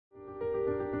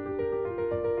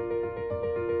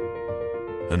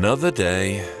Another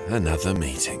day, another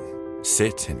meeting.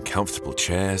 Sit in comfortable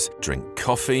chairs, drink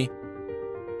coffee,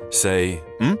 say,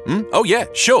 oh yeah,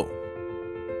 sure,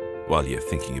 while you're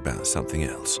thinking about something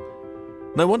else.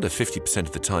 No wonder 50%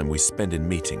 of the time we spend in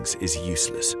meetings is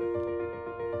useless.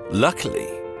 Luckily,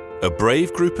 a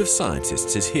brave group of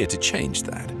scientists is here to change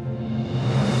that.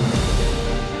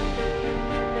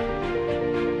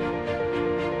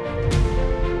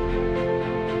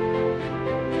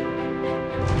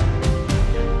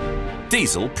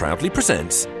 Diesel proudly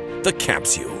presents the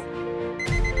Capsule.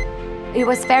 It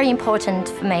was very important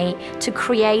for me to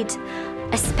create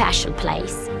a special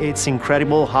place. It's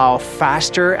incredible how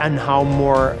faster and how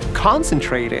more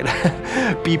concentrated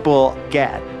people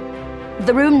get.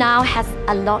 The room now has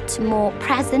a lot more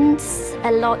presence,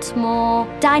 a lot more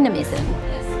dynamism.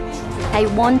 I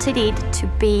wanted it to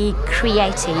be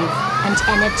creative and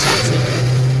energetic.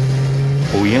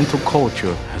 Oriental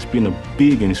culture has been a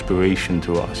big inspiration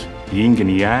to us. Yin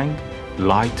and yang,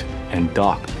 light and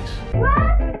darkness.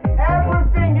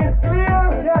 Everything is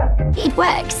clear? Yes. It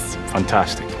works.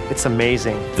 Fantastic. It's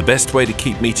amazing. The best way to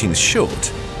keep meetings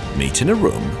short, meet in a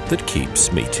room that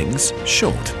keeps meetings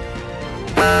short.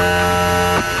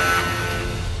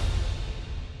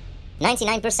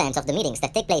 99% of the meetings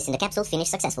that take place in the capsule finish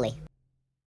successfully.